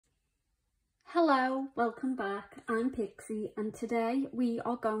Hello, welcome back. I'm Pixie and today we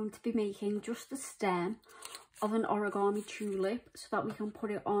are going to be making just the stem of an origami tulip so that we can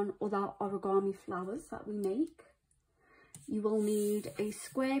put it on other origami flowers that we make. You will need a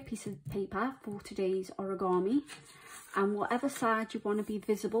square piece of paper for today's origami and whatever side you want to be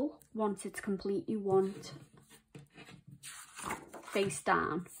visible once it's complete, you want face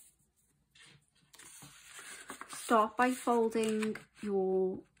down. Start by folding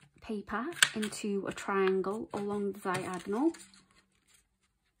your paper into a triangle along the diagonal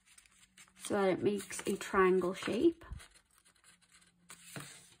so that it makes a triangle shape.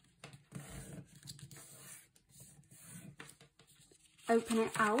 Open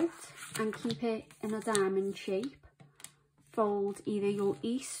it out and keep it in a diamond shape. Fold either your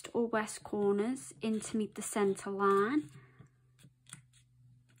east or west corners in to meet the centre line,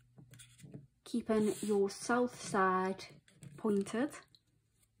 keeping your south side pointed.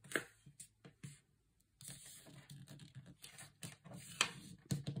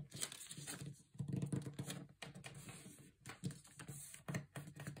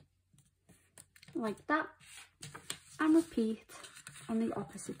 Like that, and repeat on the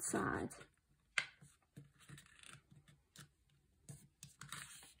opposite side.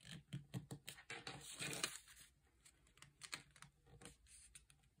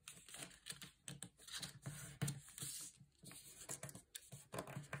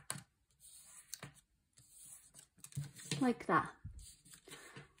 Like that.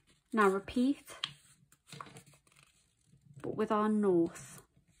 Now repeat, but with our north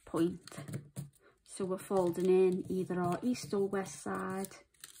point. So we're folding in either our east or west side,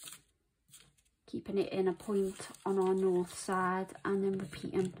 keeping it in a point on our north side, and then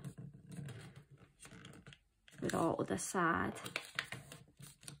repeating with our other side.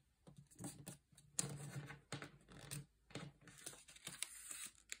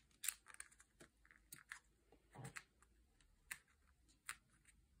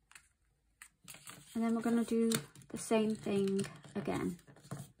 And then we're going to do the same thing again.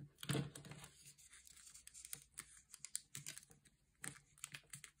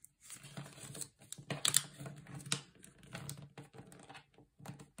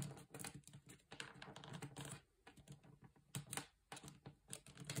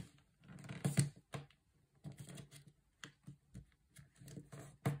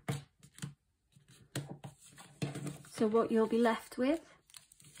 So what you'll be left with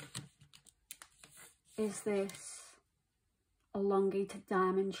is this elongated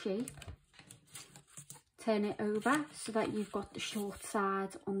diamond shape. Turn it over so that you've got the short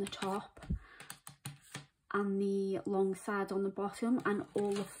side on the top and the long side on the bottom, and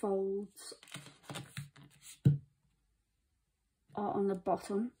all the folds are on the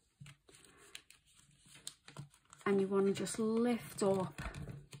bottom. And you want to just lift up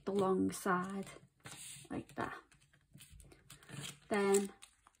the long side like that. Then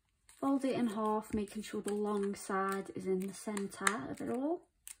fold it in half, making sure the long side is in the centre of it all.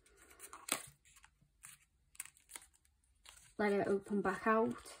 Let it open back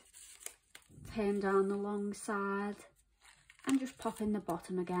out, turn down the long side and just pop in the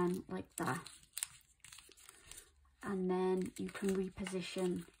bottom again like that. And then you can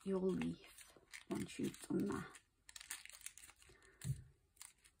reposition your leaf once you've done that.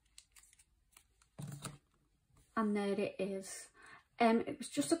 And there it is. It was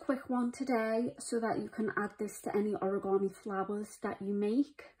just a quick one today so that you can add this to any origami flowers that you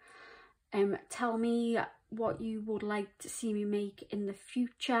make. Tell me what you would like to see me make in the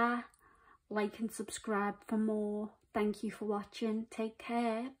future. Like and subscribe for more. Thank you for watching. Take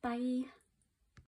care. Bye.